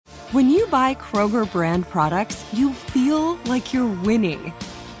When you buy Kroger brand products, you feel like you're winning.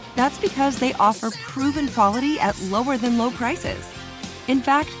 That's because they offer proven quality at lower than low prices. In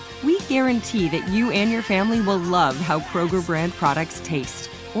fact, we guarantee that you and your family will love how Kroger brand products taste,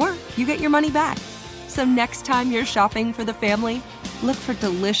 or you get your money back. So next time you're shopping for the family, look for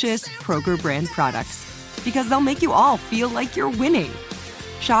delicious Kroger brand products, because they'll make you all feel like you're winning.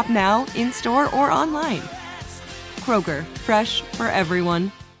 Shop now, in-store, or online. Kroger, fresh for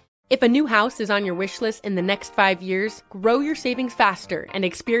everyone. If a new house is on your wish list in the next 5 years, grow your savings faster and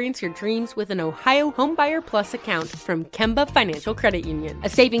experience your dreams with an Ohio Homebuyer Plus account from Kemba Financial Credit Union. A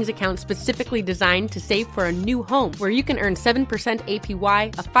savings account specifically designed to save for a new home, where you can earn 7%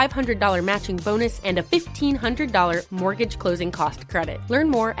 APY, a $500 matching bonus, and a $1,500 mortgage closing cost credit. Learn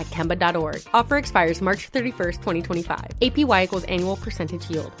more at Kemba.org. Offer expires March 31st, 2025. APY equals annual percentage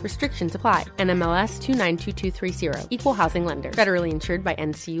yield. Restrictions apply. NMLS 292230. Equal housing lender. Federally insured by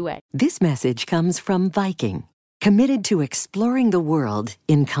NCUA. This message comes from Viking, committed to exploring the world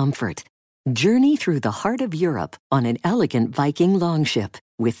in comfort. Journey through the heart of Europe on an elegant Viking longship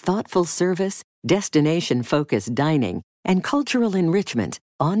with thoughtful service, destination-focused dining, and cultural enrichment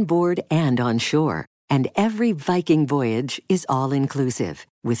on board and on shore. And every Viking voyage is all-inclusive,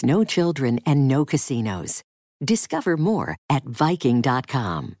 with no children and no casinos. Discover more at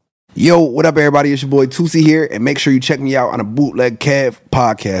Viking.com. Yo, what up, everybody? It's your boy Toosii here, and make sure you check me out on the Bootleg Kev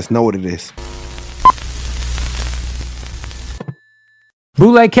podcast. Know what it is.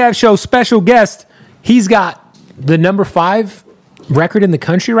 Bootleg Kev Show special guest. He's got the number 5 record in the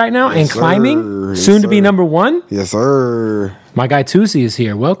country right now, and climbing, Yes, soon to be number 1. Yes, sir. My guy Toosii is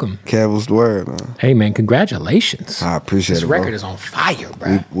here. Welcome. Kev, what's the word, man? Hey, man, congratulations. I appreciate this it, bro. record is on fire,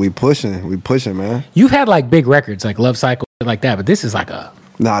 bro. We pushing, man. You've had like big records like Love Cycle, like that, but this is like a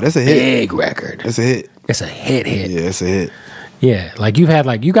That's a hit. big record. It's a hit. It's a hit. Yeah, it's a hit. Yeah, like you've had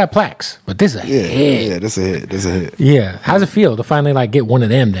like, you got plaques, but this is a hit. Yeah, this a hit. This a hit. Yeah. How's it feel to finally like get one of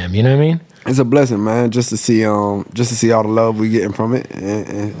them, you know what I mean? It's a blessing, man, just to see all the love we getting from it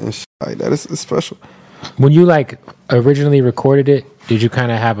and shit like that. It's special. When you like originally recorded it, did you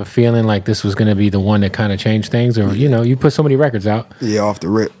kind of have a feeling like this was going to be the one that kind of changed things, or you know, you put so many records out? Yeah, off the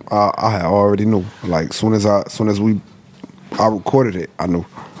rip, I had already knew. Like soon as I recorded it, I knew.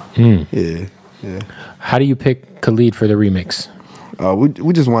 Yeah. How do you pick Khalid for the remix?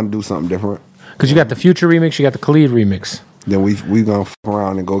 We just want to do something different. Because you got the Future remix, you got the Khalid remix. Then we gonna f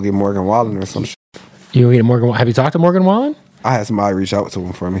around and go get Morgan Wallen or some shit. You gonna get Morgan? Have you talked to Morgan Wallen? I had somebody reach out to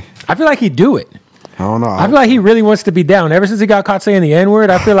him for me. I feel like he'd do it. I don't know. I feel like he really wants to be down. Ever since he got caught saying the N-word,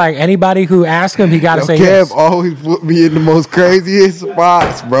 I feel like anybody who asks him, he got to say Kev yes. always put me in the most craziest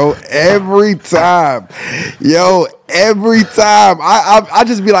spots, bro. Every time. Yo, every time. I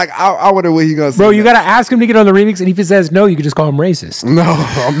just be like, I wonder what he gonna say. Bro, you got to ask him to get on the remix, and if he says no, you can just call him racist. No,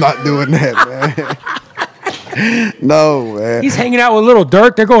 I'm not doing that, man. No, man. He's hanging out with Little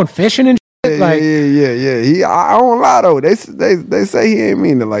Dirk. They're going fishing and shit. Yeah. I don't lie, though. They say he ain't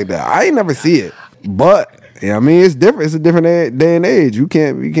mean it like that. I ain't never see it. But, yeah, I mean, it's different. It's a different day and age. You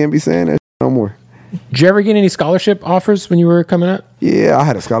can't be saying that no more. Did you ever get any scholarship offers when you were coming up? Yeah, I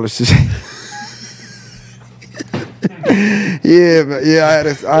had a scholarship. I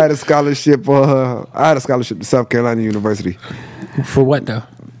had a scholarship. I had a scholarship to South Carolina University. For what though?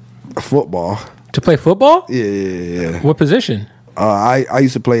 Football. To play football? Yeah. What position? I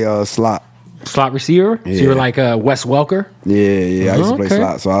used to play slot. Slot receiver? Yeah. So you were like Wes Welker? Yeah. I used to play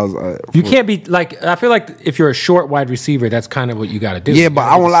slot. So I was. You can't be like. I feel like if you're a short wide receiver, that's kind of what you got to do. Yeah, but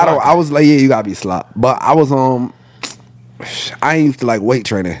I won't lie though. I was like, you gotta be slot. But I was I ain't used to like weight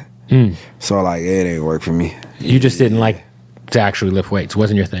training. So like it ain't work for me. You just didn't like to actually lift weights.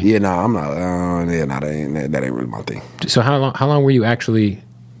 Wasn't your thing? Yeah, I'm not. That ain't really my thing. So how long were you actually,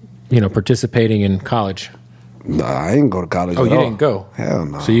 participating in college? Nah, I didn't go to college. Oh, at you all. didn't go? Hell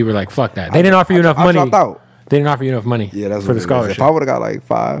no. So you were like, fuck that. They didn't offer you enough money. I dropped out. They didn't offer you enough money. Yeah, that's for what the scholarship. If I would have got like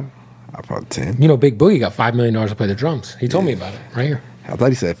 5, I probably 10. Big Boogie got $5 million to play the drums. He told me about it right here. I thought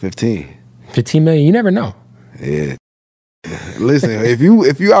he said 15. 15 million. You never know. Yeah. Listen, if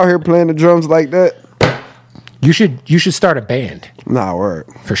you out here playing the drums like that, you should start a band. Nah, word.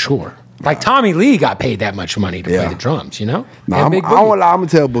 For sure. Like Tommy Lee got paid that much money to play the drums, Nah, I don't lie. I'm gonna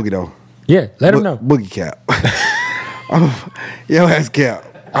tell Boogie though. Yeah, let him know. Boogie cap. Yo, ass cap.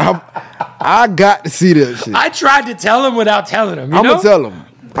 I got to see that shit. I tried to tell him without telling him. I'm gonna tell him.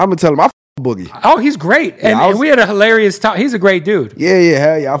 I f Boogie. Oh, he's great, and we had a hilarious talk. He's a great dude. Yeah,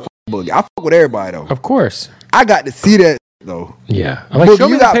 hell yeah. I f Boogie. I fuck with everybody though. Of course. I got to see that though. Yeah. Like, Boogie,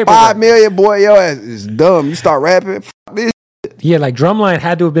 you got 5 million, boy. Yo ass is dumb. You start rapping. Fuck this. Yeah, like Drumline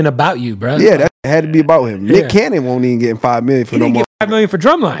had to have been about you, bro. Yeah, had to be about him. Nick Cannon won't even get $5 million for He didn't get $5 million for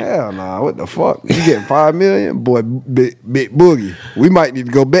Drumline. Hell nah, what the fuck? You getting $5 million? Boy, big boogie. We might need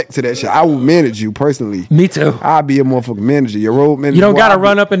to go back to that shit. I will manage you personally. Me too. I'll be a motherfucking manager. Your road manager. You don't got to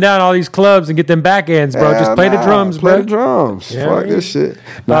run up and down all these clubs and get them back ends, bro. Just play the drums, play bro. the drums. Yeah, fuck right. this shit.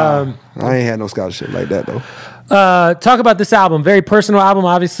 Nah, I ain't had no scholarship like that though. Talk about this album. Very personal album.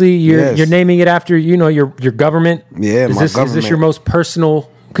 Obviously, you're naming it after your government. Yeah, is my this, government. Is this your most personal?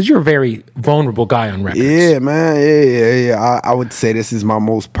 Because you're a very vulnerable guy on records. Yeah, man. Yeah. I would say this is my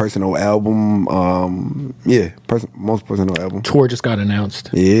most personal album. Most personal album. Tour just got announced.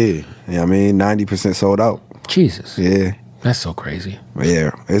 Yeah. I mean, 90% sold out. Jesus. Yeah. That's so crazy.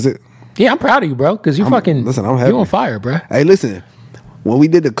 Yeah. Is it? Yeah, I'm proud of you, bro. Because I'm happy. You on fire, bro. Hey, listen. When we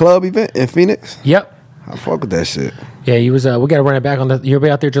did the club event in Phoenix. Yep. I fuck with that shit. Yeah, he was. We got to run it back on you'll be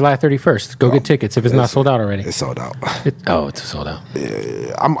out there July 31st. Go get tickets if it's not sold out already. It's sold out. It's sold out.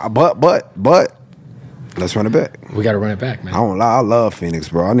 Yeah. But let's run it back. We got to run it back, man. I won't lie. I love Phoenix,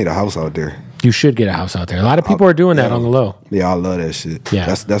 bro. I need a house out there. You should get a house out there. A lot of people are doing that on the low. Yeah, I love that shit. Yeah,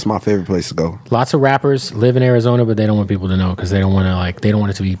 that's my favorite place to go. Lots of rappers live in Arizona, but they don't want people to know because they don't want to they don't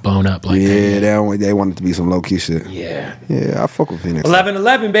want it to be blown up. They want it to be some low key shit. Yeah, I fuck with Phoenix.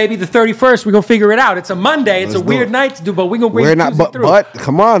 11/11, baby, the 31st. We're gonna figure it out. It's a Monday. It's a weird night to do, but we're gonna bring it through. But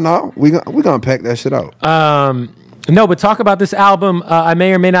come on now, we gonna pack that shit out. No, but talk about this album. I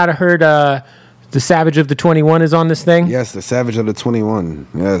may or may not have heard. The Savage of the 21 is on this thing? Yes, the Savage of the 21.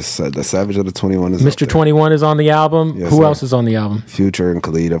 Yes, the Savage of the 21 is Mr. 21 is on the album. Yes, Who else is on the album? Future and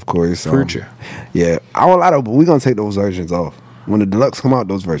Khalid, of course. Future. Yeah, I won't lie though, but we're going to take those versions off. When the deluxe come out,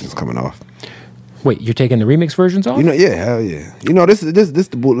 those versions coming off. Wait, you're taking the remix versions off? Yeah, hell yeah. This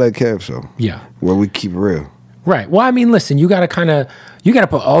the bootleg Kev show. Yeah. Where we keep it real. Right. Well, I mean, listen, you got to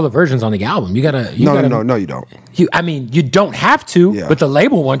put all the versions on the album. No, you don't. You don't have to, but the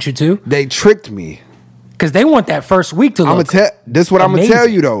label wants you to. They tricked me. Because they want that first week to look this is what I'm going to tell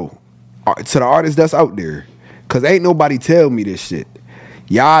you, though, to the artists that's out there. Because ain't nobody tell me this shit.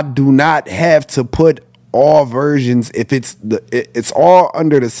 Y'all do not have to put all versions if it's all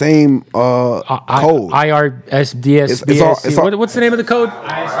under the same code. IRSDS. What's the name of the code?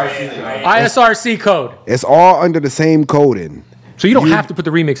 ISRC code. It's all under the same coding. So you don't have to put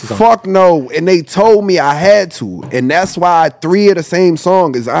the remixes on. Fuck no. And they told me I had to. And that's why 3 of the same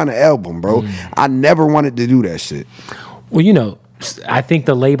song is on the album, bro. I never wanted to do that shit. Well, I think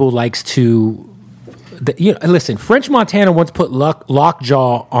the label likes to... listen, French Montana once put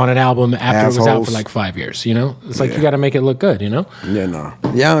Lockjaw on an album after it was out for like 5 years, It's like you got to make it look good, Yeah, no.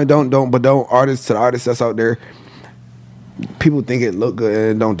 Yeah, don't artists to the artists that's out there, people think it look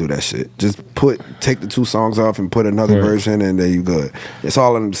good and don't do that shit. Just take the 2 songs off and put another version and there you good. It's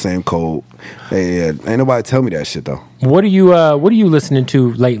all in the same code. Ain't nobody tell me that shit though. What are you listening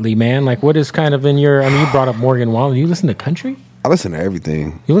to lately, man? Like what is kind of in your you brought up Morgan Wallen. You listen to country? I listen to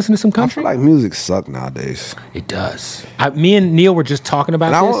everything. You listen to some country? I feel like music sucks nowadays. It does. Me and Neil were just talking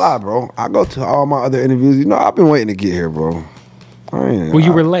about this. I won't lie, bro. I go to all my other interviews. I've been waiting to get here, bro.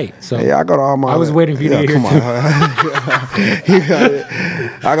 You were late, so yeah, I go to all my. I was waiting for you to get here too.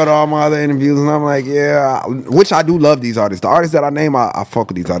 I go to all my other interviews and I'm like, which I do love these artists. The artists that I name, I fuck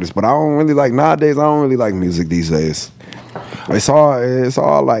with these artists, but I don't really like nowadays. I don't really like music these days. It's all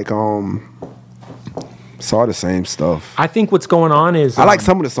like it's all the same stuff. I think what's going on is I like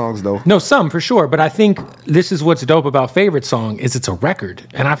some of the songs though. No, some for sure, but I think this is what's dope about Favorite Song is it's a record,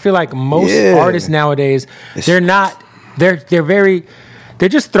 and I feel like most artists nowadays they're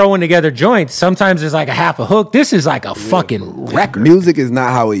just throwing together joints. Sometimes there's like a half a hook. This is like a fucking record. Music is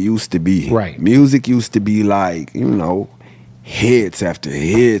not how it used to be. Right. Music used to be like, hits after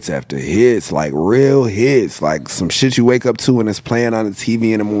hits after hits, like real hits, like some shit you wake up to and it's playing on the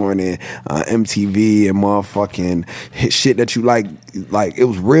TV in the morning, MTV and motherfucking shit that you like it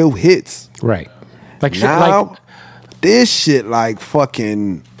was real hits. Right. Like shit now, this shit like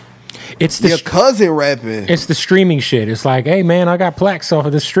fucking... It's your cousin rapping. It's the streaming shit. It's like, hey man, I got plaques off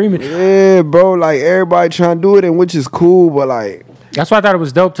of this streaming. Yeah, bro. Like everybody trying to do it, and which is cool, but like that's why I thought it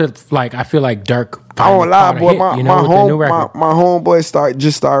was dope to like. I feel like Dirk. I won't lie, boy. My homeboy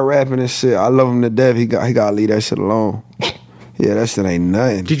started rapping and shit. I love him to death. He got to leave that shit alone. Yeah, that shit ain't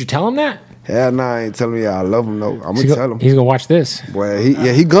nothing. Did you tell him that? Hell nah, I ain't telling me I love him though. I'm gonna tell him. He's gonna watch this. Boy,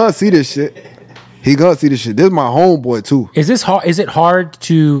 he gonna see this shit. He gonna see this shit. This is my homeboy too. Is this hard? Is it hard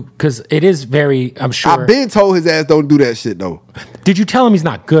to? Because it is very. I'm sure. I've been told his ass don't do that shit though. Did you tell him he's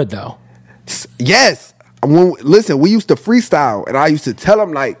not good though? Yes. Listen, we used to freestyle, and I used to tell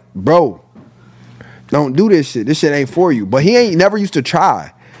him like, bro, don't do this shit. This shit ain't for you. But he ain't never used to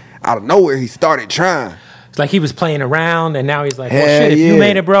try. Out of nowhere, he started trying. It's like he was playing around, and now he's like, well, Hell shit, if yeah. you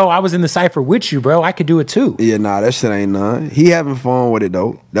made it, bro, I was in the cypher with you, bro. I could do it too. Yeah, nah, that shit ain't none. He having fun with it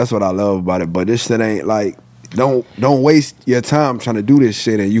though. That's what I love about it. But this shit ain't like, don't waste your time trying to do this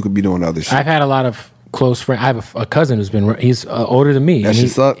shit, and you could be doing other shit. I've had a lot of close friends. I have a cousin he's older than me. That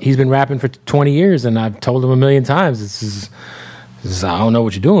shit suck. He's been rapping for 20 years, and I've told him a million times, this is I don't know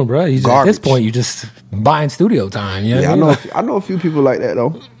what you're doing, bro. At this point, you just buying studio time. You know Yeah, what I mean? I know a few people like that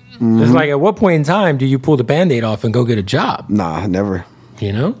though. It's like, at what point in time do you pull the Band-Aid off and go get a job? Nah, never.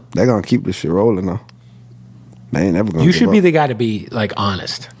 You know? They gonna keep this shit rolling though. They ain't never gonna. You give should up. be the guy to be like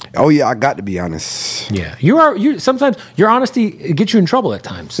honest. Oh yeah, I got to be honest. Yeah, you sometimes your honesty gets you in trouble at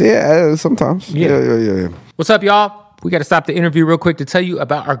times. Yeah, sometimes. Yeah. What's up, y'all? We got to stop the interview real quick to tell you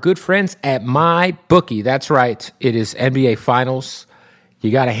about our good friends at MyBookie. That's right, it is NBA Finals.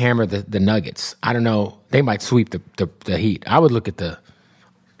 You got to hammer the Nuggets. I don't know, they might sweep the Heat. I would look at the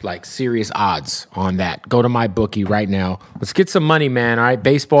serious odds on that. Go to MyBookie right now. Let's get some money, man. All right,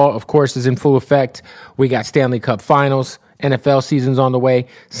 baseball, of course, is in full effect. We got Stanley Cup Finals. NFL season's on the way.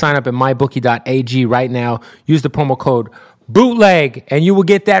 Sign up at mybookie.ag right now. Use the promo code BOOTLEG, and you will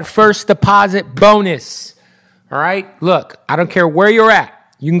get that first deposit bonus. All right? Look, I don't care where you're at.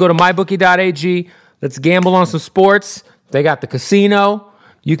 You can go to mybookie.ag. Let's gamble on some sports. They got the casino.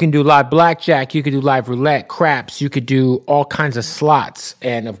 You can do live blackjack. You can do live roulette, craps. You could do all kinds of slots.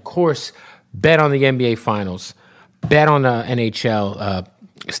 And, of course, bet on the NBA Finals. Bet on the NHL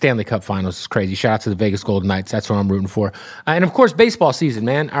Stanley Cup Finals. Is crazy. Shout out to the Vegas Golden Knights. That's what I'm rooting for. And, of course, baseball season,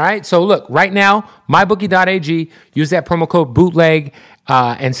 man. All right? So, look, right now, mybookie.ag. Use that promo code BOOTLEG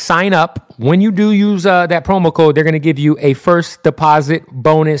and sign up. When you do use that promo code, they're going to give you a first deposit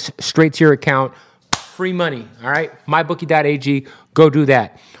bonus straight to your account. Free money, all right? mybookie.ag. Go do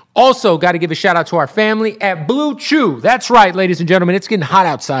that. Also, got to give a shout out to our family at Blue Chew. That's right, ladies and gentlemen. It's getting hot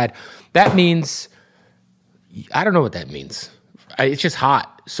outside. That means, I don't know what that means. It's just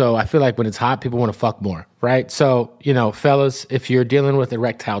hot. So I feel like when it's hot, people want to fuck more, right? So, fellas, if you're dealing with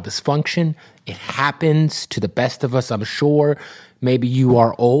erectile dysfunction, it happens to the best of us, I'm sure. Maybe you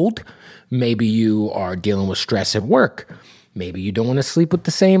are old. Maybe you are dealing with stress at work. Maybe you don't want to sleep with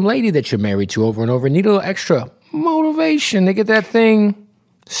the same lady that you're married to over and over. Need a little extra motivation to get that thing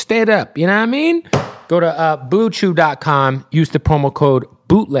stayed up. You know what I mean? Go to bluechew.com, use the promo code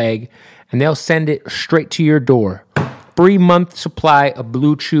BOOTLEG, and they'll send it straight to your door. 3-month supply of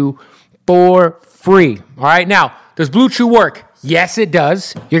Blue Chew for free. All right, now, does Blue Chew work? Yes, it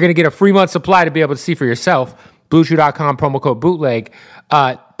does. You're going to get a free month supply to be able to see for yourself. BlueChew.com, promo code BOOTLEG.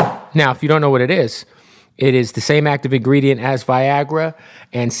 Now, if you don't know what it is the same active ingredient as Viagra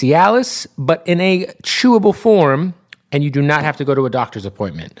and Cialis, but in a chewable form, and you do not have to go to a doctor's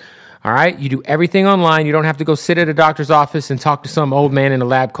appointment. All right? You do everything online. You don't have to go sit at a doctor's office and talk to some old man in a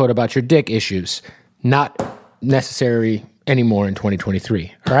lab coat about your dick issues. Not necessary anymore in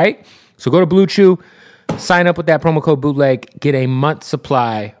 2023. All right? So go to Blue Chew, sign up with that promo code BOOTLEG, get a month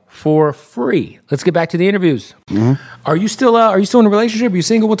supply for free. Let's get back to the interviews. Mm-hmm. Are you still in a relationship? Are you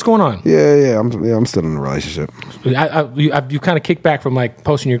single? What's going on? Yeah. I'm still in a relationship. You kind of kicked back from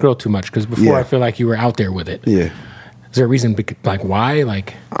posting your girl too much because before I feel like you were out there with it. Yeah. Is there a reason why?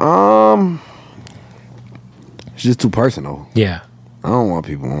 It's just too personal. Yeah. I don't want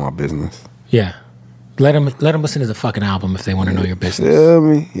people in my business. Yeah. Let them listen to the fucking album if they want to know your business. Feel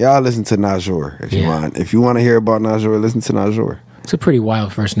me? Y'all listen to Najor if you want. If you want to hear about Najor, listen to Najor. It's a pretty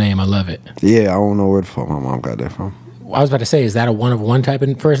wild first name. I love it. Yeah, I don't know where the fuck my mom got that from. I was about to say, is that a one of one type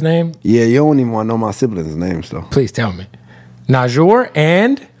of first name? Yeah, you don't even want to know my siblings' names though. Please tell me. Najor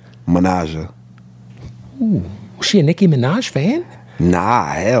and Manaja. Ooh, was she a Nicki Minaj fan? Nah,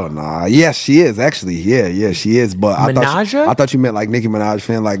 hell nah. Yes, she is actually. Yeah, she is. But I thought you meant like Nicki Minaj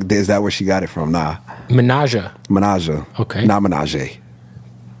fan. Like, is that where she got it from? Nah. Manaja. Okay. Not Menage.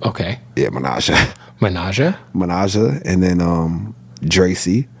 Okay. Yeah, Manaja. Manaja, and then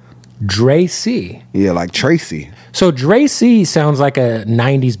Dracy. Dracy. Yeah, like Tracy. So Dracy sounds like a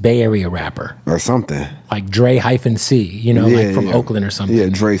 90s Bay Area rapper. Or something. Like Dre-C, like from Oakland or something. Yeah,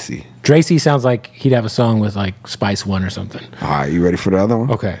 Dracy. Dracy sounds like he'd have a song with like Spice One or something. All right, you ready for the other one?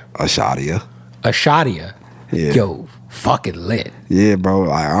 Okay. Ashadia. Yeah. Yo, fucking lit. Yeah,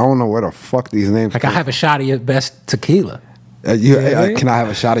 bro. I don't know where the fuck these names I have a shot of your best tequila. Can I have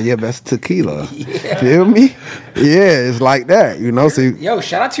a shot of your best tequila? Yeah. Feel me? Yeah, it's like that, So yo,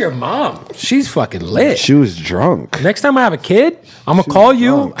 shout out to your mom. She's fucking lit. She was drunk. Next time I have a kid, I'm gonna call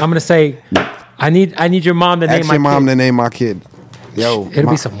you. I'm gonna say, I need your mom to name my kid. Ask your mom to name my kid. Yo, it'll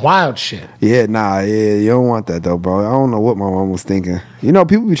be some wild shit. Yeah, you don't want that though, bro. I don't know what my mom was thinking.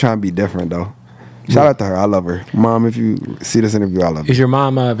 People be trying to be different though. Shout out to her. I love her. Mom, if you see this interview, I love you. Is your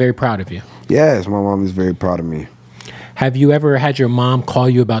mom very proud of you? Yes, my mom is very proud of me. Have you ever had your mom call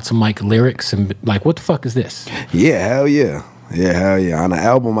you about some like lyrics and like, what the fuck is this? Yeah, hell yeah. Yeah, hell yeah. On the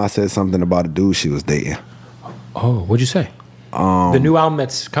album, I said something about a dude she was dating. Oh, what'd you say? The new album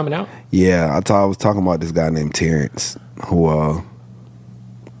that's coming out? Yeah, I was talking about this guy named Terrence, who,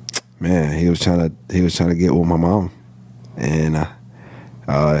 man, he was trying to get with my mom, and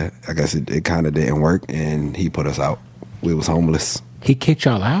I guess it kind of didn't work, and he put us out. We was homeless. He kicked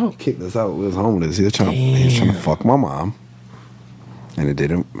y'all out? Kicked us out. We was homeless. He was trying to fuck my mom, and it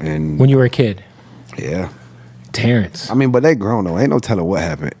didn't. And when you were a kid? Yeah. Terrence. I mean, but they grown though. Ain't no telling what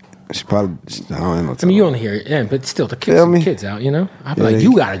happened. She probably. I don't know. I mean, you only hear it, yeah, but still, the kids out. You know, I'd be like,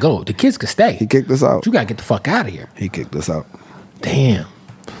 you gotta go. The kids could stay. He kicked us out. You gotta get the fuck out of here. He kicked us out. Damn.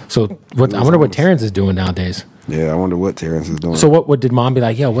 So what? I wonder what Terrence is doing nowadays. Yeah, I wonder what Terrence is doing. So what did mom be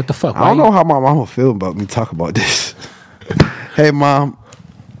like? Yo, what the fuck? I don't know how my mom will feel about me talking about this. Hey, mom.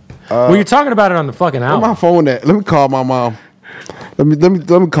 Well, you're talking about it on the fucking album. Where my phone at? Let me call my mom. Let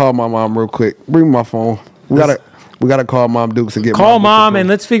me call my mom real quick. Bring my phone. We gotta call Mom Dukes and get call mom and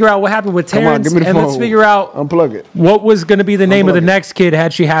let's figure out what happened with Terrence. Come on, give me the phone. Let's figure out unplug it. What was going to be the name of the next kid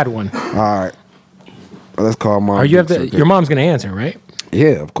had she had one. All right, let's call Mom. Your mom's going to answer, right?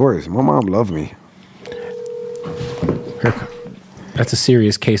 Yeah, of course. My mom loved me. That's a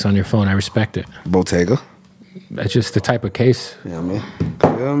serious case on your phone. I respect it. Bottega. That's just the type of case. Yeah, man.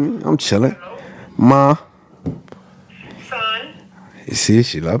 I'm chilling. Ma. Son. You see,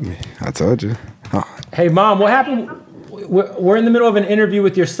 she loved me. I told you. Oh. Hey, Mom, what happened? We're in the middle of an interview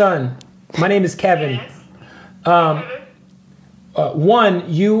with your son. My name is Kevin.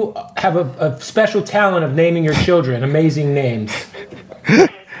 One, you have a special talent of naming your children amazing names. But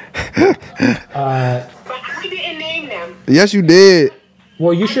I didn't name them. Yes, you did.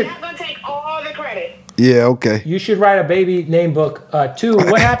 Well, you should. I'm not gonna take all the credit. Yeah, okay. You should write a baby name book. Two,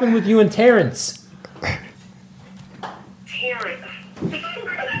 what happened with you and Terrence? Terrence.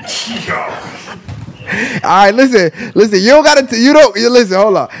 All right, listen. You don't gotta. Listen.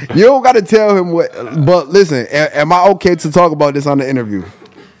 Hold on. You don't gotta tell him what. But listen, am I okay to talk about this on the interview?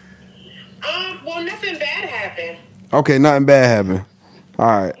 Well, nothing bad happened. Okay, nothing bad happened. All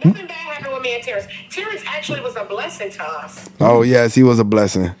right. Nothing bad happened with me and Terrence. Terrence actually was a blessing to us. Oh yes, he was a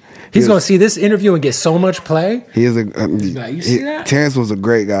blessing. He's gonna see this interview and get so much play. He is you see that? Terrence was a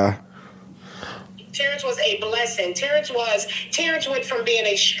great guy. Terrence was a blessing. Terrence went from being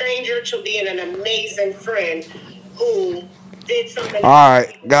a stranger to being an amazing friend who did something. All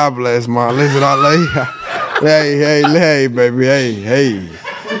right, God bless, Mom. Listen, I lay you. Hey, baby, hey,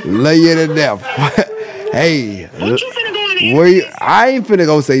 lay you to death. Hey, What you finna go in where you? I ain't finna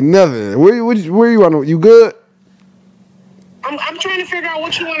go say nothing. Where you on? You good? I'm trying to figure out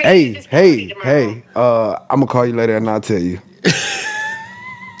what you want to Hey. I'm gonna call you later and I'll tell you.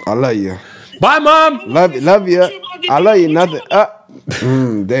 I love you. Bye, Mom. Love you. I love you. Nothing.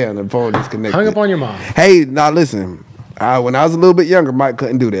 Damn, the phone disconnected. Hung up on your mom. Hey, now listen. When I was a little bit younger, Mike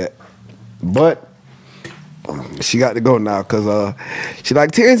couldn't do that, but she got to go now because she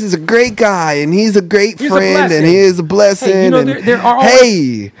like Terrence is a great guy and he's a great friend and he is a blessing. Hey, you know, and there are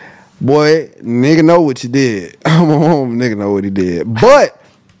always... boy, nigga know what you did. Nigga know what he did, but.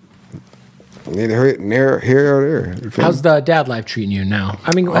 Neither here or there. How's the dad life treating you now?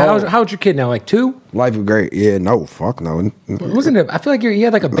 I mean, how's your kid now? Like 2? Life is great. Yeah, no, fuck no. Wasn't it? I feel like you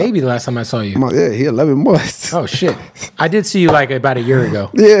had like a baby the last time I saw you. Yeah, he 11 months. Oh shit! I did see you like about a year ago.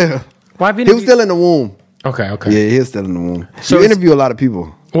 Yeah. Well, he was still in the womb. Okay. Yeah, he was still in the womb. So you interview a lot of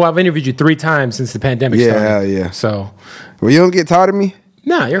people. Well, I've interviewed you 3 times since the pandemic started. Yeah. So. Well, you don't get tired of me?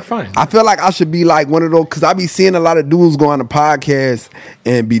 Nah, you're fine. I feel like I should be like one of those because I be seeing a lot of dudes go on the podcast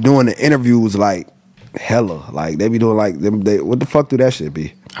and be doing the interviews like. Hella, like they be doing like them. What the fuck do that shit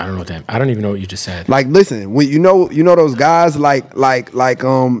be? I don't know that. I don't even know what you just said. Like, listen, when you know those guys like that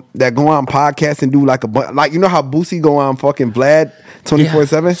go on podcasts and do like like you know how Toosii go on fucking Vlad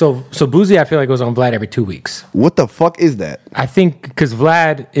 24/7. So Toosii, I feel like goes on Vlad every 2 weeks. What the fuck is that? I think because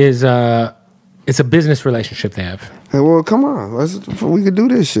Vlad is it's a business relationship they have. Hey, well, come on, we could do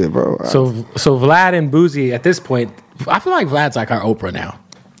this shit, bro. So Vlad and Toosii at this point, I feel like Vlad's like our Oprah now.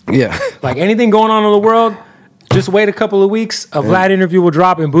 Yeah. Like anything going on in the world, just wait a couple of weeks. A Vlad interview will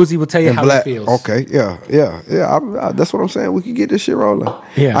drop and Toosii will tell you how he feels. Okay, yeah. That's what I'm saying. We could get this shit rolling.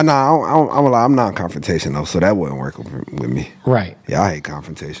 Yeah. I'm not confrontation though, so that wouldn't work with me. Right. Yeah, I hate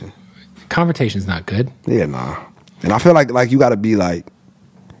confrontation. Confrontation's not good. Yeah, nah. And I feel like you gotta be like,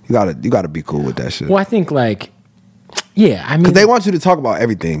 you gotta be cool with that shit. Well, I think like, yeah, I mean, because they want you to talk about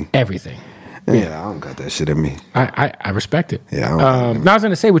everything. Everything. Yeah, I don't got that shit in me. I respect it. Yeah. Now I was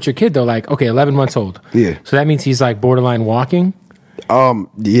gonna say with your kid though, like, okay, 11 months old. Yeah. So that means he's like borderline walking.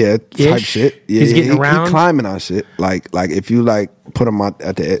 Yeah, type Ish. shit. Yeah, He's getting around. He climbing on shit. Like if you like put him out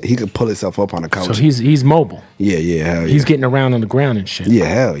at the, he could pull himself up on the couch. So he's mobile. Yeah, hell yeah. He's getting around on the ground and shit. Yeah,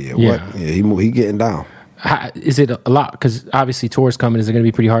 hell yeah. Yeah. What? Yeah, he getting down. Is it a lot? Because obviously tour's coming. Is it going to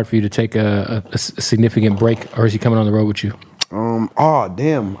be pretty hard for you to take a significant break, or is he coming on the road with you? Oh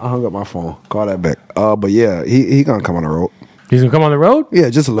damn! I hung up my phone. Call that back. But yeah, he gonna come on the road. He's gonna come on the road? Yeah,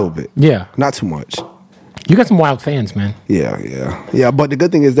 just a little bit. Yeah, not too much. You got some wild fans, man. Yeah. But the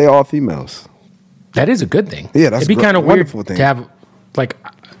good thing is they all females. That is a good thing. Yeah, that's it'd be kind of weird thing. to have. Like,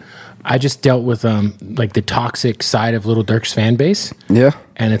 I just dealt with like the toxic side of Lil Durk's fan base. Yeah,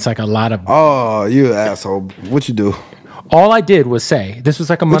 and it's like a lot of. Oh, you asshole! What you do? All I did was say this was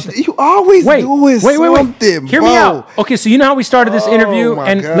like a month. You always do is something. Hear me out. Okay, so you know how we started this interview,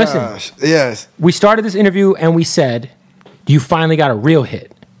 and listen. Yes, we started this interview, and we said, "You finally got a real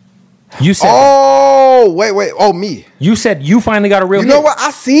hit." You said, "Oh, wait, oh me." You said you finally got a real hit. You know what?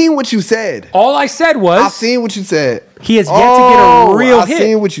 I seen what you said. All I said was, I seen what you said. He has yet to get a real hit. I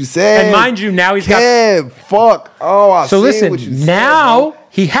seen what you said. And mind you, now he's got. Fuck. Oh, I so seen listen. What you said, now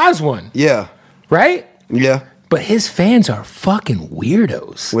he has one. Yeah. Right. Yeah. But his fans are fucking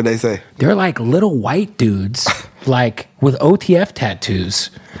weirdos. What'd they say? They're like little white dudes, like with OTF tattoos,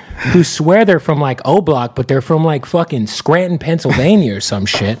 who swear they're from like O Block, but they're from like fucking Scranton, Pennsylvania or some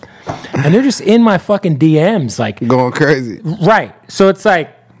shit. And they're just in my fucking DMs, like going crazy. Right. So it's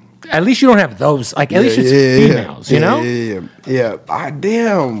like, at least you don't have those. Like, at least it's females, you know? Yeah.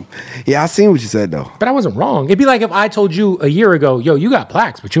 Damn. Yeah, I seen what you said, though. But I wasn't wrong. It'd be like if I told you a year ago, yo, you got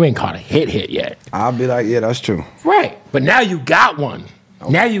plaques, but you ain't caught a hit yet. I'll be like, yeah, that's true. Right. But now you got one.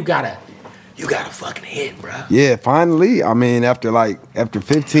 Okay. Now you got a fucking hit, bro. Yeah, finally. I mean, after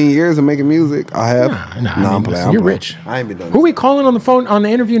 15 years of making music, I have. I'm playing. You're rich. I ain't been doing Who are we calling on the phone on the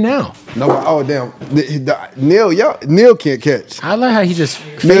interview now? No, oh damn, Neil can't catch. I like how he just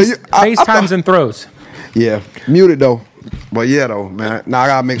FaceTimes and throws. Yeah, muted though. But yeah though, man. Now I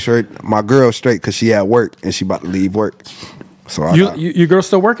gotta make sure my girl's straight because she at work and she about to leave work. So your girl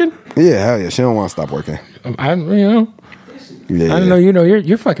still working? Yeah, hell yeah. She don't want to stop working. Yeah, I don't know. You know,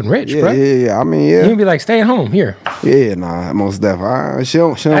 you're fucking rich, bro. Yeah. I mean, yeah. You can be like, stay at home here. Yeah, nah, most definitely. She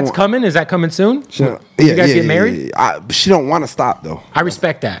don't. That's coming. Is that coming soon? You guys get married? She don't want to stop though. I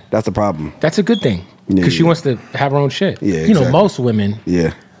respect that. That's the problem. That's a good thing because she wants to have her own shit. Yeah, you know, most women.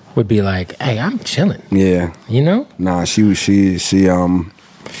 Yeah. Would be like, hey, I'm chilling. Yeah. You know? Nah, she's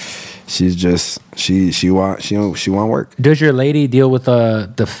just she want work. Does your lady deal with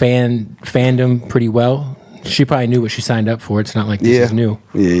the fandom pretty well? She probably knew what she signed up for. It's not like this is new.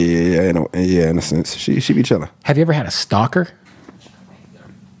 Yeah. In a sense, she be chilling. Have you ever had a stalker?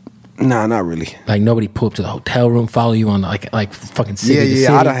 Nah, not really. Like nobody pull up to the hotel room, follow you on like fucking city to city?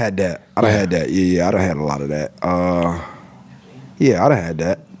 I done had that. I done had a lot of that. Yeah, I done had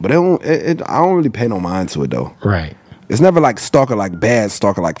that. But I don't really pay no mind to it though. Right. It's never like stalker, like bad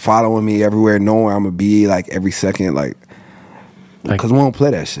stalker, like following me everywhere, knowing where I'm gonna be like every second, like because we won't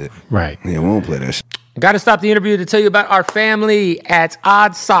play that shit. Right. Yeah, we won't play that shit. Got to stop the interview to tell you about our family at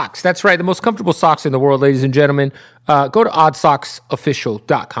Odd Socks. That's right, the most comfortable socks in the world, ladies and gentlemen. Go to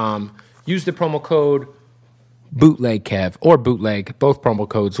oddsocksofficial.com. Use the promo code BOOTLEGKEV or BOOTLEG. Both promo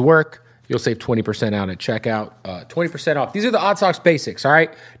codes work. You'll save 20% out at checkout. 20% off. These are the Odd Socks basics, all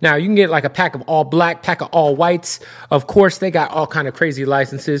right? Now, you can get like a pack of all black, pack of all whites. Of course, they got all kind of crazy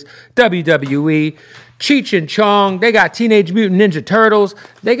licenses. WWE, Cheech and Chong. They got Teenage Mutant Ninja Turtles.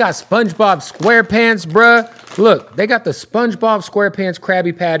 They got SpongeBob SquarePants, bruh. Look, they got the SpongeBob SquarePants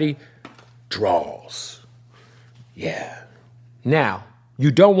Krabby Patty draws. Yeah. Now,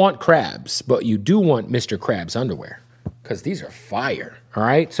 you don't want crabs, but you do want Mr. Krabs underwear because these are fire. All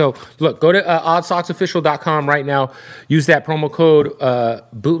right. So look, go to oddsocksofficial.com right now. Use that promo code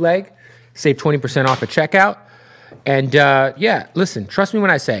bootleg. Save 20% off at checkout. And listen, trust me when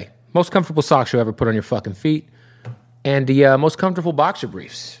I say most comfortable socks you'll ever put on your fucking feet. And the most comfortable boxer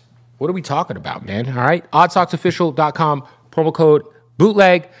briefs. What are we talking about, man? All right. Oddsocksofficial.com, promo code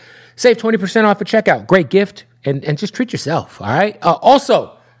bootleg. Save 20% off at checkout. Great gift. And just treat yourself. All right.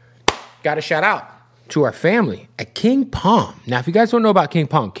 Also, got to shout out to our family at King Palm. Now, if you guys don't know about King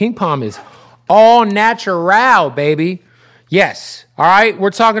Palm is all natural, baby. Yes. All right.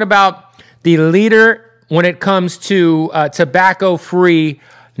 We're talking about the leader when it comes to tobacco-free,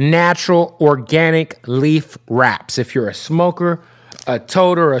 natural, organic leaf wraps. If you're a smoker, a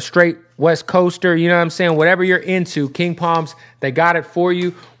toter, a straight West Coaster, you know what I'm saying? Whatever you're into, King Palms, they got it for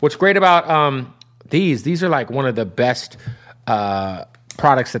you. What's great about these are like one of the best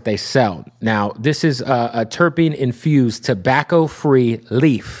products that they sell. Now, this is a terpene-infused, tobacco-free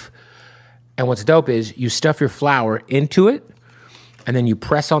leaf. And what's dope is you stuff your flower into it, and then you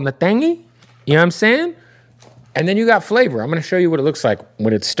press on the thingy. You know what I'm saying? And then you got flavor. I'm going to show you what it looks like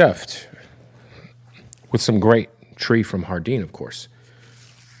when it's stuffed with some great tree from Hardin, of course.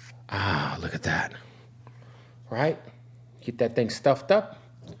 Ah, look at that. Right? Get that thing stuffed up.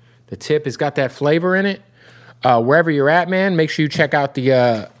 The tip has got that flavor in it. Wherever you're at, man, make sure you check out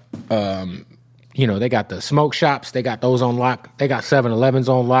the, they got the smoke shops. They got those on lock. They got 7-Elevens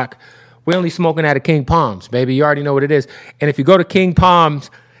on lock. We're only smoking out of King Palms, baby. You already know what it is. And if you go to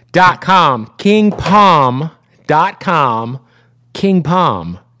kingpalms.com,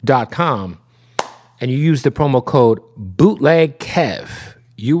 kingpalm.com, and you use the promo code BOOTLEGKEV,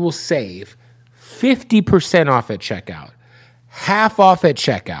 you will save 50% off at checkout, half off at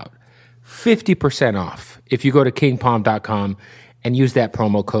checkout, 50% off if you go to kingpalm.com and use that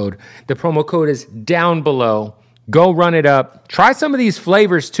promo code. The promo code is down below. Go run it up. Try some of these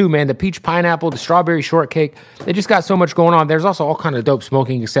flavors too, man. The peach pineapple, the strawberry shortcake. They just got so much going on. There's also all kind of dope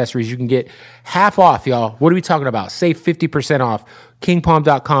smoking accessories you can get half off, y'all. What are we talking about? Save 50% off.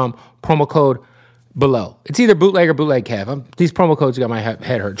 kingpalm.com, promo code below. It's either bootleg or bootleg Kev. These promo codes got my head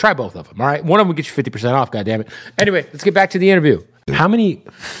hurt. Try both of them, all right? One of them will get you 50% off, goddammit. Anyway, let's get back to the interview. How many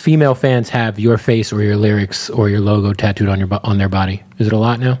female fans have your face or your lyrics or your logo tattooed on their body? Is it a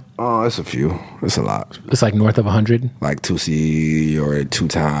lot now? Oh, it's a few. It's a lot. It's like north of 100? Like Toosii or 2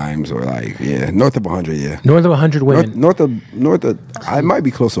 times or like, north of 100, yeah. North of 100 women? North of, I might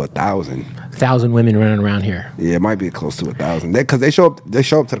be close to 1,000. 1,000 women running around here. Yeah, it might be close to 1,000. Because they show up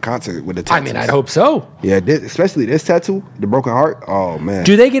to the concert with the tattoos. I mean, I'd hope so. Yeah, especially this tattoo, the broken heart. Oh, man.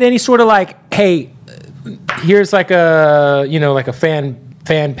 Do they get any sort of like, hey, here's like a, like a fan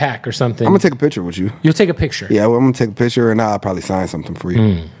pack or something? I'm going to take a picture with you. You'll take a picture? Yeah, I'm going to take a picture and I'll probably sign something for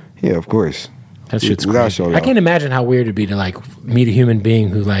you. Yeah, of course. That shit's crazy. I can't imagine how weird it'd be to like meet a human being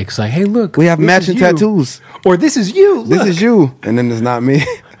who like, hey, look. We have matching tattoos. Or this is you. Look. This is you. And then it's not me.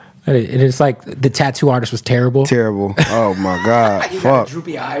 And it's like the tattoo artist was terrible. Terrible. Oh, my God. You Fuck. got a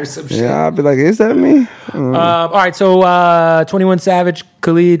droopy eye or some shit. Yeah, I'd be like, is that me? All right, so 21 Savage,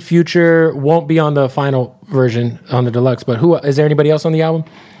 Khalid, Future won't be on the final version, on the deluxe, but is there anybody else on the album?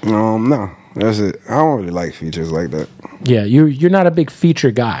 No, that's it. I don't really like features like that. Yeah, you're not a big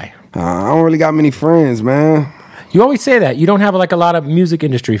feature guy. I don't really got many friends, man. You always say that. You don't have like a lot of music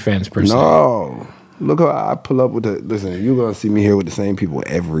industry fans per se. No. Look how I pull up with listen, you're going to see me here with the same people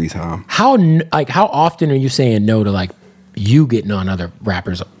every time. How often are you saying no to like you getting on other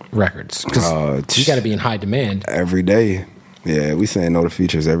rappers' records? Because you got to be in high demand. Every day. Yeah, we saying no to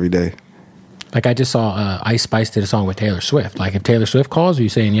features every day. Like I just saw Ice Spice did a song with Taylor Swift. Like if Taylor Swift calls, are you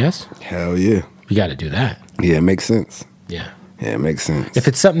saying yes? Hell yeah. You got to do that. Yeah, it makes sense. Yeah. Yeah, it makes sense. If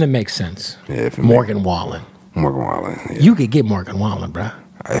it's something that makes sense. Yeah, Morgan Wallen. Morgan Wallen. Yeah. You could get Morgan Wallen, bruh.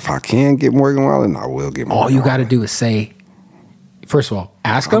 If I can get Morgan Wallen, I will get Morgan Wallen. All you got to do is say, first of all,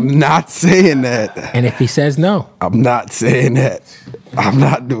 ask him. I'm not saying that. And if he says no. I'm not saying that. I'm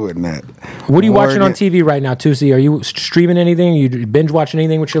not doing that. What are you watching on TV right now, Toosii? Are you streaming anything? You binge watching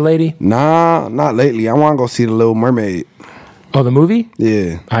anything with your lady? Nah, not lately. I want to go see The Little Mermaid. Oh, the movie?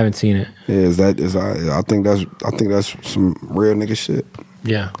 Yeah. I haven't seen it. Yeah, I think that's some real nigga shit.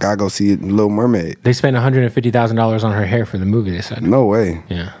 Yeah. Gotta go see Little Mermaid. They spent $150,000 on her hair for the movie, they said. No way.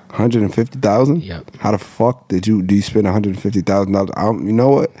 Yeah. $150,000? Yep. How the fuck do you spend $150,000? You know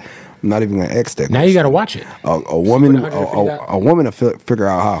what? I'm not even gonna ask that question. Now you gotta watch it. A woman will figure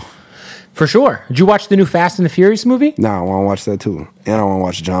out how. For sure. Did you watch the new Fast and the Furious movie? Nah, I wanna watch that too. And I wanna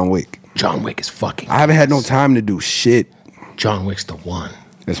watch John Wick. John Wick is fucking I haven't had no time to do shit. John Wick's the one.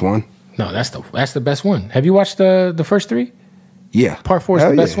 This one? No, that's the best one. Have you watched the first 3? Yeah. Part 4 is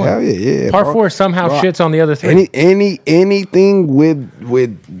the best one. Hell yeah. Part 4 somehow shits on the other 3. Anything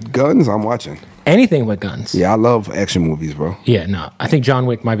with guns, I'm watching. Anything with guns. Yeah, I love action movies, bro. Yeah, no. I think John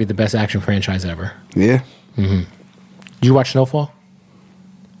Wick might be the best action franchise ever. Yeah? Mm-hmm. Did you watch Snowfall?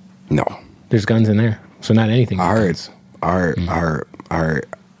 No. There's guns in there. So not anything. I heard.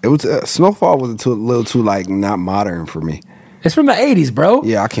 It was Snowfall was a little too like not modern for me. It's from the 80s, bro.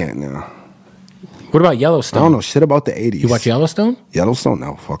 Yeah, I can't now. What about Yellowstone? I don't know shit about the 80s. You watch Yellowstone? Yellowstone?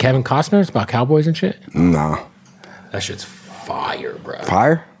 No, fuck. Kevin Costner? It's about cowboys and shit? Nah. That shit's fire, bro.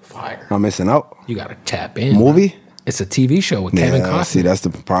 Fire? I'm missing out. You gotta tap in. Movie? Bro. It's a TV show with Kevin Costner. See, that's the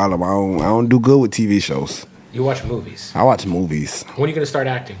problem. I don't do good with TV shows. You watch movies? I watch movies. When are you gonna start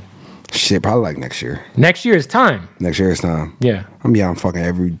acting? Shit, probably like next year. Next year is time. Next year is time. Yeah. I'm on fucking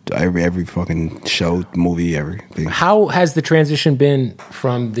every fucking show, movie, everything. How has the transition been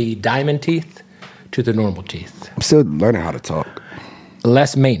from the diamond teeth to the normal teeth? I'm still learning how to talk.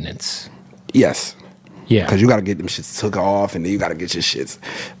 Less maintenance. Yes. Yeah. Because you got to get them shits took off, and then you got to get your shits.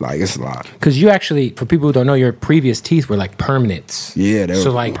 Like, it's a lot. Because you actually, for people who don't know, your previous teeth were like permanents. Yeah, they were.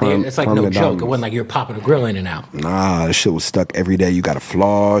 So like, it's like no joke. Diamonds. It wasn't like you're popping a grill in and out. Nah, this shit was stuck every day. You got to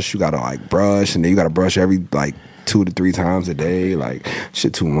floss, you got to like brush, and then you got to brush every like 2 to 3 times a day. Like,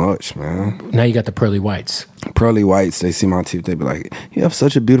 shit too much, man. Now you got the pearly whites. Pearly whites, they see my teeth, they be like, you have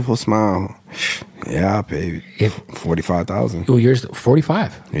such a beautiful smile. Yeah, I paid $45,000. Well, yours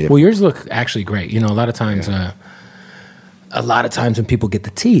 45. Yeah. Well, yours look actually great. You know, a lot of times when people get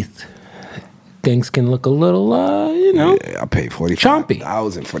the teeth, things can look a little, you know. Yeah, I paid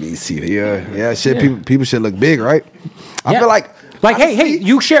 $45,000 for these teeth. Yeah, shit. Yeah. People should look big, right? I feel like. Hey,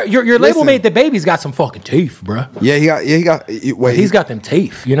 you share your label mate. The baby's got some fucking teeth, bruh. Yeah, he got. Wait, he's got them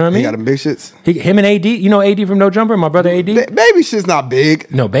teeth. You know what I mean? He got them big shits. Him and AD. You know AD from No Jumper. My brother AD. Baby shit's not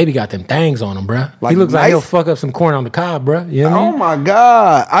big. No, baby got them things on him, bruh. Like he looks nice. like he'll fuck up some corn on the cob, bruh. You know what I mean? Oh my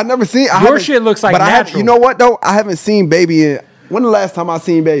god, I never seen. Your shit looks like natural. You know what though? I haven't seen baby in. When the last time I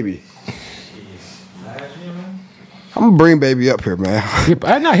seen baby? I'm gonna bring baby up here, man.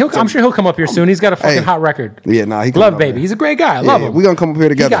 I'm sure he'll come up here soon. He's got a fucking hot record. Yeah, nah, he love baby. He's a great guy. I love him. We're gonna come up here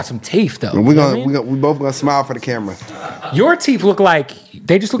together. He got some teeth though. And we both gonna smile for the camera. Your teeth look like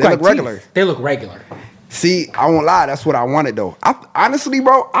they look regular. Teeth. They look regular. See, I won't lie. That's what I wanted though. Honestly,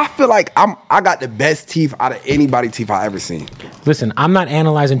 bro, I feel like I got the best teeth out of anybody's teeth I ever seen. Listen, I'm not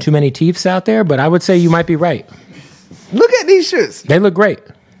analyzing too many teeths out there, but I would say you might be right. Look at these shits. They look great.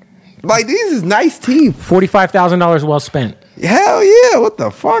 Like, these is nice teeth. $45,000 well spent. Hell yeah. What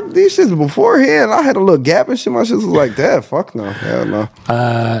the fuck? These shits beforehand, I had a little gap and shit. My shit was like that. Fuck no. Hell no.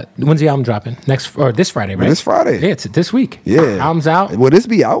 When's the album dropping? This Friday, right? This Friday. Yeah, it's this week. Yeah. Album's out. Will this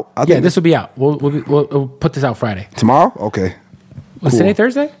be out? This will be out. We'll put this out Friday. Tomorrow? Okay. Was today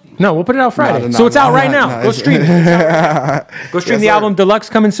Thursday? No, we'll put it out Friday. No, so it's out right now. Go stream it. Go stream the album Deluxe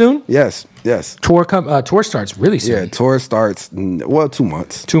coming soon? Yes. Tour starts really soon. Yeah, tour starts, 2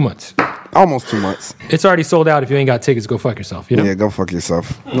 months. 2 months. Almost 2 months. It's already sold out. If you ain't got tickets, go fuck yourself. You know? Yeah, go fuck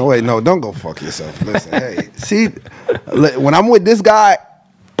yourself. No, wait, no, don't go fuck yourself. Listen, hey, see, when I'm with this guy,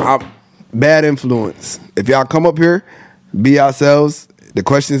 I'm bad influence. If y'all come up here, be yourselves. The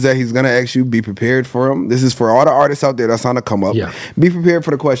questions that he's gonna ask you, be prepared for them. This is for all the artists out there that's on to come up. Yeah. Be prepared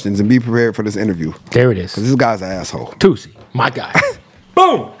for the questions and be prepared for this interview. There it is. Because this guy's an asshole. Toosii, my guy.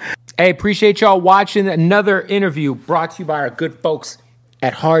 Boom. Hey, appreciate y'all watching another interview brought to you by our good folks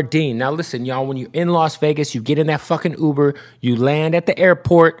at Hardin. Now listen, y'all, when you're in Las Vegas, you get in that fucking Uber, you land at the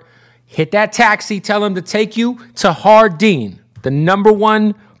airport, hit that taxi, tell them to take you to Hardin, the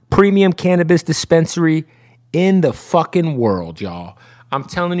 #1 premium cannabis dispensary in the fucking world, y'all. I'm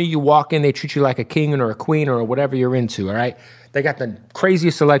telling you, you walk in, they treat you like a king or a queen or whatever you're into, all right? They got the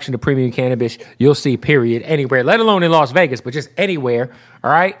craziest selection of premium cannabis you'll see, period, anywhere, let alone in Las Vegas, but just anywhere, all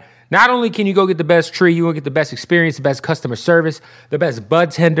right? Not only can you go get the best tree, you will get the best experience, the best customer service, the best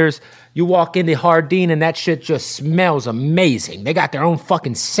bud tenders. You walk into Hardin and that shit just smells amazing. They got their own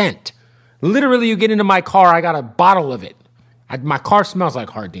fucking scent. Literally, you get into my car, I got a bottle of it. My car smells like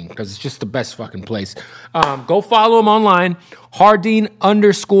Hardin because it's just the best fucking place. Go follow them online,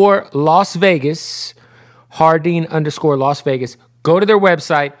 Hardin_Las Vegas. Hardin_Las Vegas. Go to their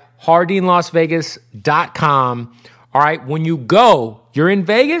website, hardinlasvegas.com. All right, when you go, you're in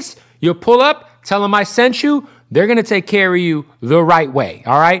Vegas, you pull up, tell them I sent you, they're going to take care of you the right way,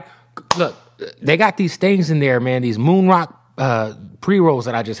 all right? Look, they got these things in there, man, these moon rock pre-rolls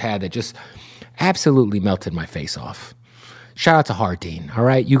that I just had that just absolutely melted my face off. Shout out to Hardin, all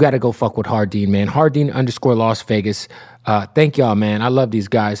right? You got to go fuck with Hardin, man. Hardin_Las Vegas. Thank y'all, man. I love these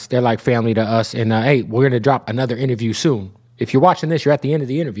guys. They're like family to us. And, hey, we're going to drop another interview soon. If you're watching this, you're at the end of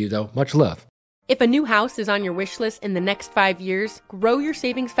the interview, though. Much love. If a new house is on your wish list in the next 5 years, grow your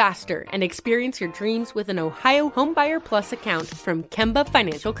savings faster and experience your dreams with an Ohio Homebuyer Plus account from Kemba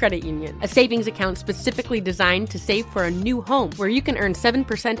Financial Credit Union. A savings account specifically designed to save for a new home where you can earn 7%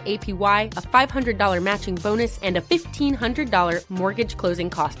 APY, a $500 matching bonus, and a $1,500 mortgage closing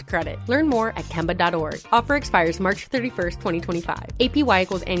cost credit. Learn more at Kemba.org. Offer expires March 31st, 2025. APY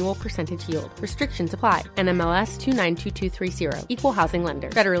equals annual percentage yield. Restrictions apply. NMLS 292230. Equal housing lender.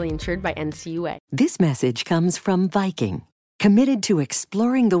 Federally insured by NCUA. This message comes from Viking, committed to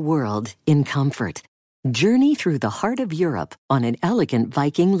exploring the world in comfort. Journey through the heart of Europe on an elegant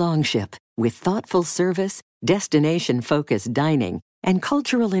Viking longship with thoughtful service, destination-focused dining, and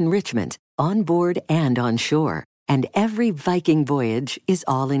cultural enrichment on board and on shore. And every Viking voyage is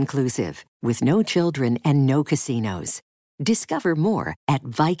all-inclusive, with no children and no casinos. Discover more at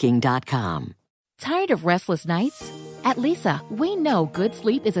Viking.com. Tired of restless nights? At Lisa, we know good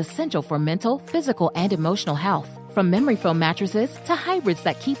sleep is essential for mental, physical, and emotional health. From memory foam mattresses to hybrids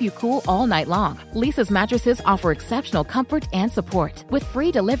that keep you cool all night long, Leesa's mattresses offer exceptional comfort and support with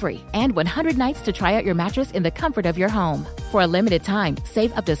free delivery and 100 nights to try out your mattress in the comfort of your home. For a limited time,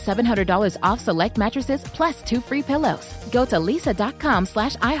 save up to $700 off select mattresses plus 2 free pillows. Go to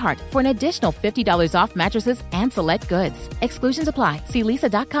leesa.com/iHeart for an additional $50 off mattresses and select goods. Exclusions apply. See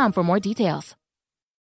leesa.com for more details.